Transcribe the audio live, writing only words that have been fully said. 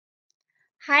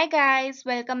Hi guys,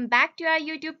 welcome back to our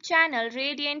YouTube channel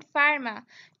Radiant Pharma.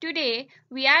 Today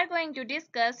we are going to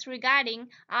discuss regarding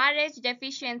Rh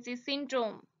deficiency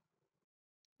syndrome.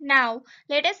 Now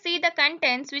let us see the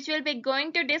contents which we'll be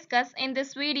going to discuss in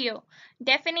this video.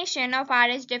 Definition of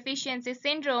Rh deficiency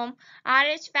syndrome,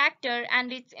 Rh factor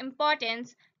and its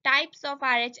importance, types of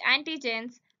Rh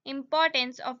antigens,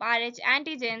 importance of Rh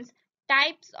antigens,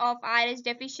 types of Rh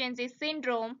deficiency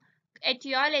syndrome,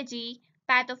 etiology,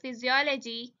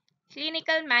 pathophysiology,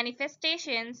 clinical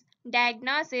manifestations,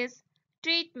 diagnosis,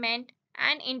 treatment,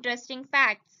 and interesting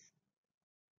facts.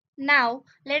 Now,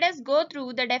 let us go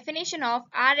through the definition of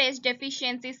Rh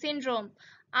deficiency syndrome.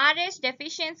 Rh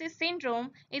deficiency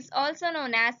syndrome is also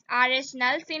known as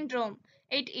Rh-NULL syndrome.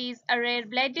 It is a rare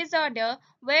blood disorder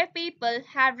where people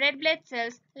have red blood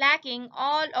cells lacking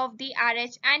all of the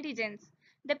Rh antigens.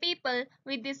 The people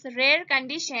with this rare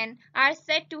condition are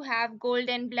said to have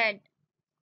golden blood.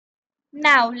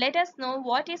 Now let us know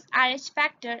what is Rh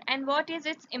factor and what is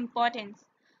its importance.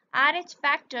 Rh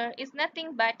factor is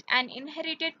nothing but an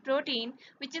inherited protein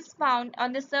which is found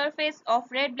on the surface of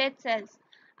red blood cells.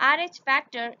 Rh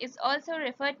factor is also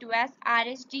referred to as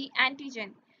Rh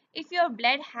antigen. If your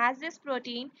blood has this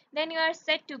protein, then you are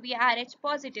said to be Rh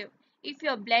positive. If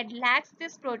your blood lacks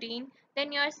this protein,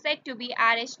 then you are said to be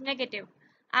Rh negative.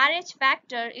 Rh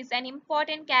factor is an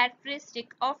important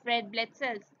characteristic of red blood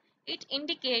cells. It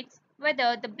indicates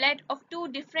whether the blood of two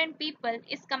different people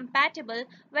is compatible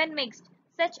when mixed,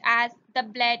 such as the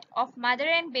blood of mother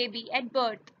and baby at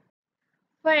birth.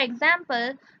 For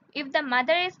example, if the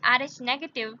mother is Rh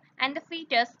negative and the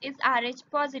fetus is Rh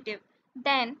positive,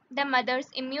 then the mother's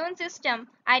immune system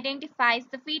identifies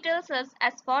the fetal cells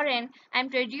as foreign and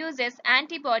produces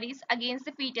antibodies against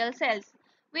the fetal cells,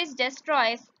 which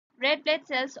destroys red blood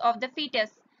cells of the fetus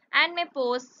and may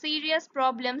pose serious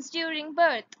problems during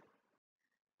birth.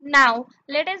 Now,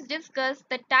 let us discuss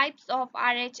the types of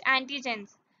Rh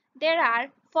antigens. There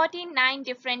are 49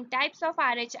 different types of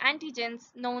Rh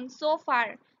antigens known so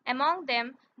far. Among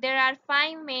them, there are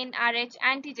 5 main Rh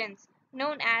antigens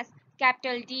known as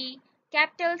capital D,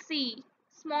 capital C,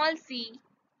 small c,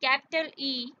 capital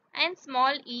E, and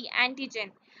small e antigen.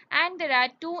 And there are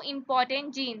two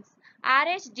important genes,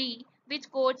 Rhd, which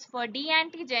codes for D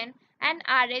antigen, and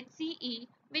Rhce,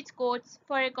 which codes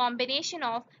for a combination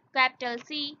of capital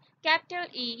C, capital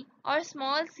E, or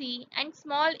small c and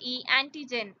small e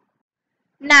antigen.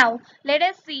 Now, let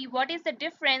us see what is the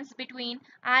difference between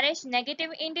Rh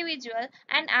negative individual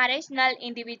and Rh null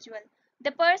individual.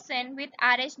 The person with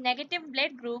Rh negative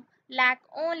blood group lack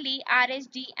only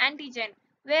Rhd antigen,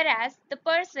 whereas the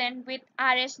person with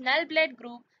Rh null blood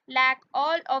group lack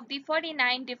all of the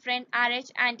 49 different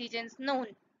Rh antigens known.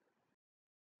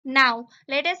 Now,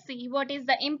 let us see what is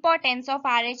the importance of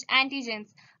Rh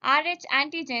antigens. Rh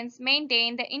antigens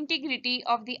maintain the integrity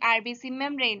of the RBC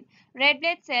membrane. Red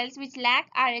blood cells which lack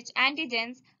Rh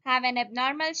antigens have an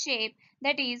abnormal shape,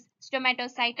 that is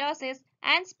stomatocytosis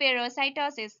and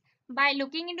spherocytosis. By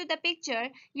looking into the picture,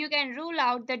 you can rule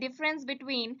out the difference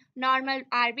between normal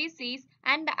RBCs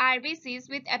and the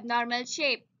RBCs with abnormal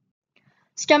shape.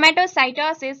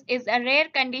 Stomatocytosis is a rare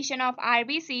condition of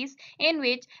RBCs in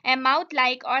which a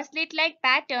mouth-like or slit-like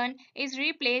pattern is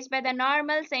replaced by the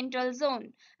normal central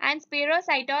zone, and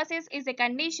spherocytosis is a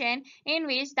condition in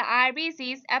which the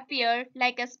RBCs appear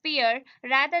like a sphere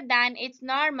rather than its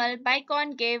normal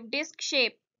biconcave disc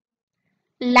shape.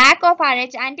 Lack of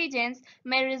Rh antigens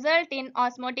may result in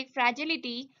osmotic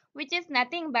fragility, which is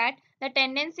nothing but the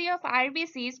tendency of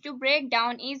RBCs to break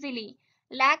down easily.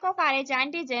 Lack of Rh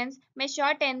antigens may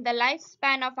shorten the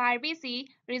lifespan of RBC,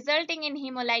 resulting in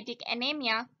hemolytic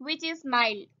anemia, which is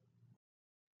mild.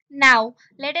 Now,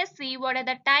 let us see what are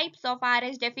the types of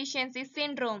Rh deficiency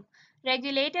syndrome.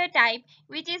 Regulator type,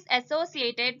 which is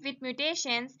associated with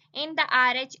mutations in the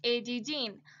Rh-Ag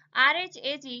gene.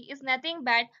 Rh-Ag is nothing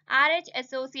but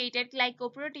Rh-associated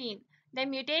glycoprotein. The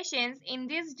mutations in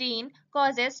this gene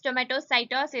causes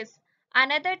stomatocytosis.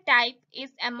 Another type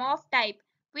is amorph type,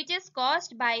 which is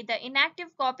caused by the inactive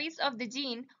copies of the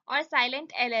gene or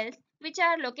silent alleles which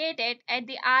are located at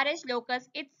the Rh locus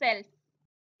itself.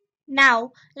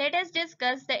 Now, let us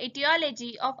discuss the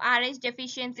etiology of Rh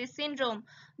deficiency syndrome.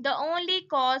 The only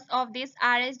cause of this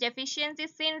Rh deficiency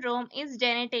syndrome is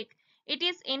genetic. It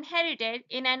is inherited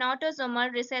in an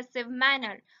autosomal recessive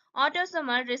manner.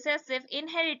 Autosomal recessive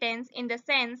inheritance in the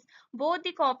sense both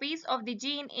the copies of the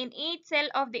gene in each cell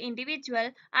of the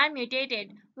individual are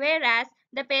mutated, whereas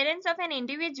the parents of an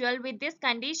individual with this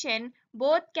condition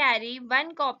both carry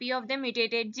one copy of the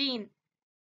mutated gene.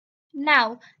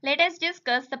 Now, let us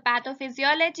discuss the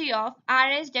pathophysiology of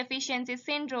Rh deficiency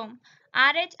syndrome.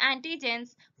 Rh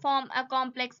antigens form a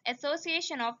complex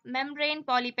association of membrane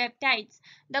polypeptides.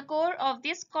 The core of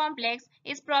this complex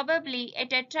is probably a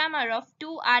tetramer of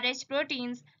two Rh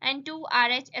proteins and two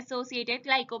Rh associated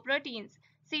glycoproteins.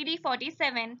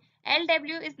 CD47,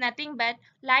 LW is nothing but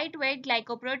lightweight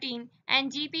glycoprotein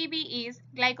and GPB is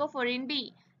glycophorin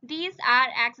B. These are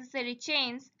accessory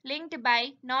chains linked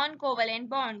by non-covalent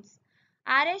bonds.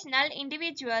 Rh-null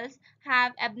individuals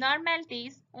have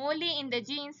abnormalities only in the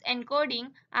genes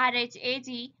encoding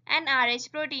Rh-AG and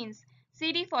Rh proteins.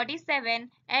 CD47,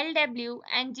 LW,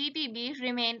 and GPB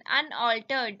remain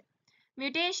unaltered.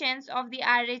 Mutations of the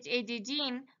Rh-AG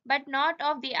gene but not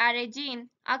of the Rh gene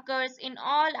occurs in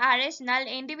all Rh-null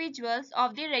individuals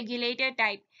of the regulator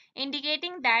type,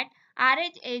 indicating that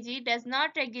Rh-AG does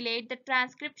not regulate the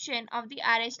transcription of the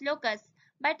Rh locus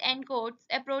but encodes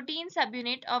a protein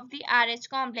subunit of the Rh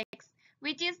complex,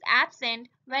 which is absent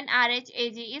when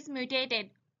Rh-AG is mutated.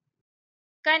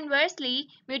 Conversely,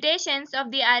 mutations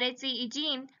of the Rhce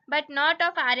gene but not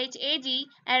of Rh-AG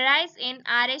arise in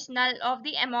Rh-null of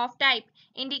the amorph type,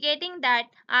 indicating that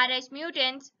Rh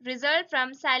mutants result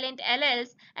from silent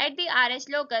alleles at the Rh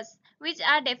locus, which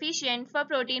are deficient for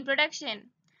protein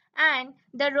production. And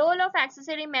the role of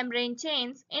accessory membrane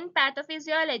chains in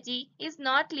pathophysiology is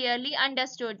not clearly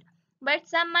understood, but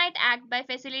some might act by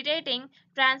facilitating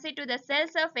transit to the cell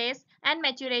surface and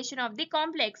maturation of the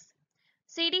complex.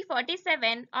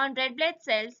 CD47 on red blood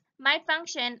cells might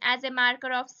function as a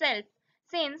marker of self,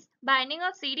 since binding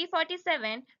of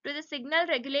CD47 to the signal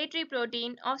regulatory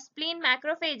protein of spleen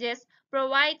macrophages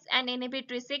provides an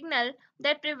inhibitory signal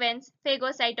that prevents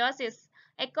phagocytosis.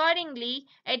 Accordingly,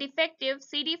 a defective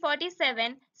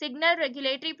CD47 signal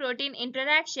regulatory protein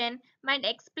interaction might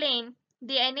explain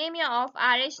the anemia of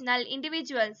Rh-null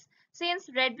individuals, since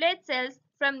red blood cells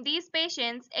from these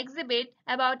patients exhibit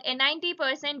about a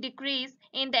 90% decrease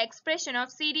in the expression of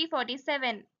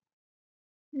CD47.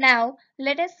 Now,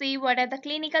 let us see what are the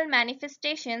clinical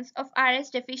manifestations of Rh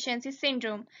deficiency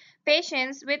syndrome.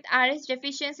 Patients with Rh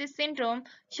deficiency syndrome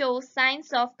show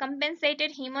signs of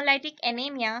compensated hemolytic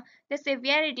anemia, the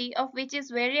severity of which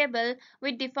is variable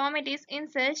with deformities in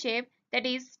cell shape, that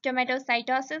is,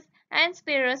 stomatocytosis and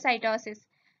spherocytosis.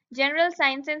 General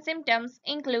signs and symptoms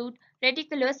include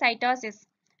reticulocytosis.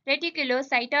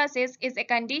 Reticulocytosis is a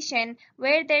condition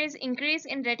where there is increase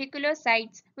in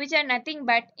reticulocytes, which are nothing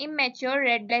but immature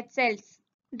red blood cells.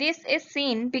 This is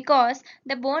seen because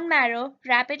the bone marrow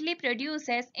rapidly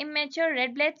produces immature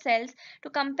red blood cells to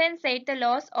compensate the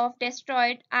loss of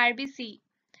destroyed RBC.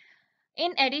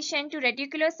 In addition to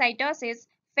reticulocytosis,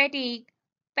 fatigue,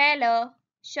 pallor,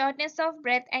 shortness of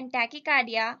breath, and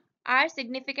tachycardia are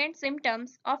significant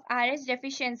symptoms of Rh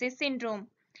deficiency syndrome.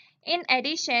 In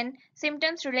addition,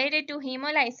 symptoms related to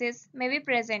hemolysis may be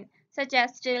present, such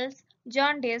as chills,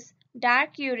 jaundice,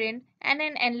 dark urine, and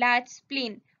an enlarged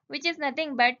spleen, which is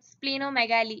nothing but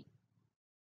splenomegaly.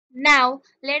 Now,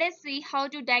 let us see how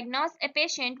to diagnose a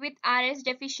patient with Rh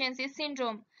deficiency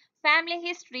syndrome. Family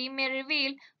history may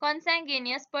reveal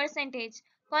consanguineous percentage.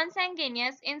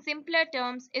 Consanguineous, in simpler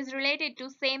terms, is related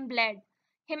to same blood.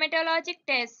 Hematologic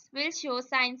tests will show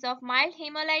signs of mild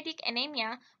hemolytic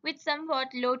anemia with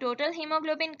somewhat low total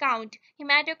hemoglobin count,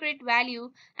 hematocrit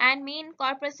value, and mean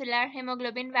corpuscular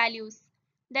hemoglobin values.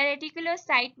 The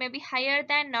reticulocyte may be higher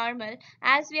than normal,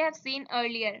 as we have seen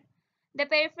earlier. The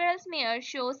peripheral smear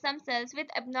shows some cells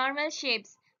with abnormal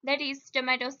shapes, that is,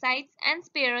 stomatocytes and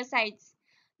spherocytes.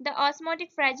 The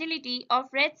osmotic fragility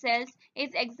of red cells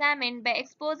is examined by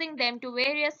exposing them to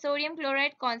various sodium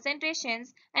chloride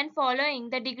concentrations and following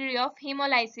the degree of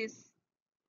hemolysis.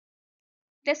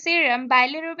 The serum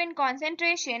bilirubin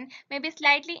concentration may be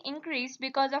slightly increased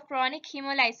because of chronic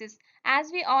hemolysis.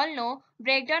 As we all know,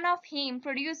 breakdown of heme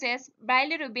produces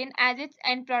bilirubin as its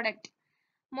end product.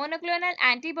 Monoclonal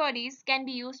antibodies can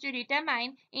be used to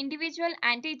determine individual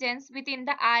antigens within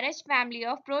the Rh family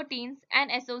of proteins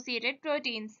and associated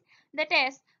proteins. The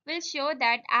test will show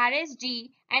that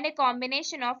Rhg and a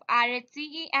combination of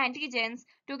Rhce antigens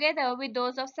together with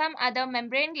those of some other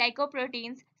membrane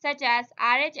glycoproteins such as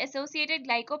Rh-associated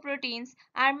glycoproteins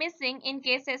are missing in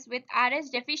cases with Rh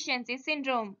deficiency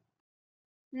syndrome.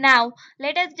 Now,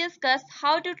 let us discuss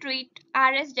how to treat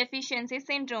Rh deficiency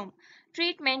syndrome.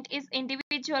 Treatment is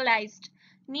individualized.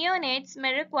 Neonates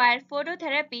may require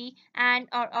phototherapy and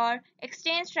or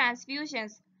exchange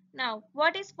transfusions. Now,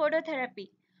 what is phototherapy?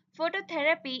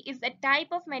 Phototherapy is a type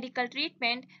of medical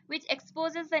treatment which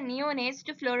exposes the neonates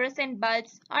to fluorescent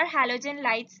bulbs or halogen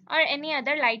lights or any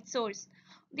other light source.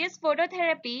 This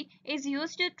phototherapy is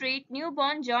used to treat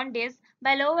newborn jaundice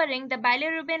by lowering the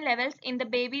bilirubin levels in the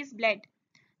baby's blood.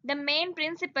 The main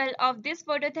principle of this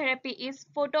phototherapy is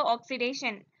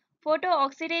photooxidation.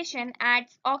 Photooxidation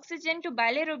adds oxygen to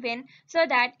bilirubin so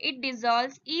that it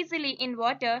dissolves easily in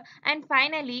water and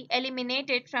finally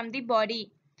eliminated from the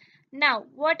body. Now,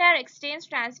 what are exchange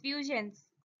transfusions?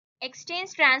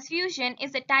 Exchange transfusion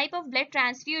is a type of blood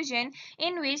transfusion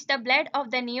in which the blood of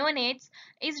the neonates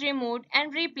is removed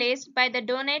and replaced by the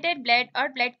donated blood or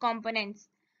blood components.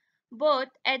 Both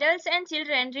adults and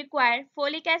children require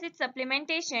folic acid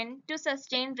supplementation to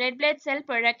sustain red blood cell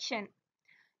production.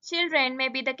 Children may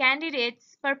be the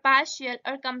candidates for partial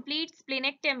or complete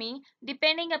splenectomy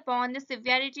depending upon the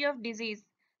severity of disease.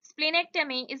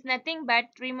 Splenectomy is nothing but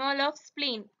removal of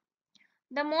spleen.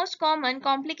 The most common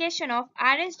complication of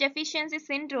Rh deficiency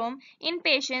syndrome in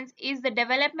patients is the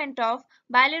development of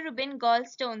bilirubin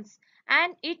gallstones,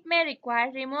 and it may require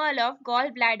removal of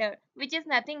gallbladder, which is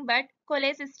nothing but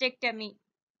cholecystectomy.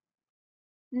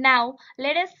 Now,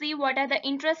 let us see what are the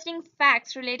interesting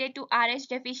facts related to Rh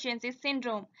deficiency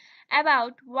syndrome.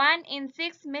 About 1 in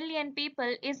 6 million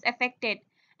people is affected,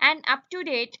 and up to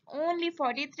date, only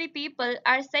 43 people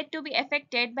are said to be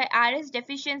affected by Rh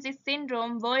deficiency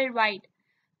syndrome worldwide.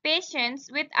 Patients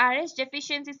with Rh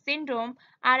deficiency syndrome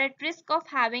are at risk of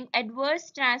having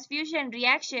adverse transfusion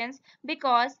reactions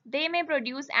because they may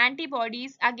produce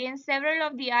antibodies against several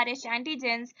of the Rh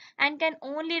antigens and can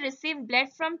only receive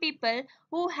blood from people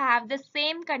who have the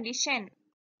same condition.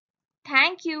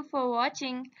 Thank you for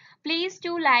watching. Please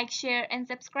do like, share and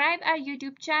subscribe our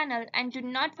YouTube channel, and do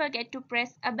not forget to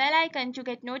press a bell icon to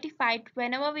get notified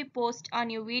whenever we post a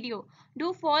new video.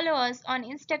 Do follow us on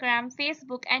Instagram,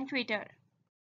 Facebook and Twitter.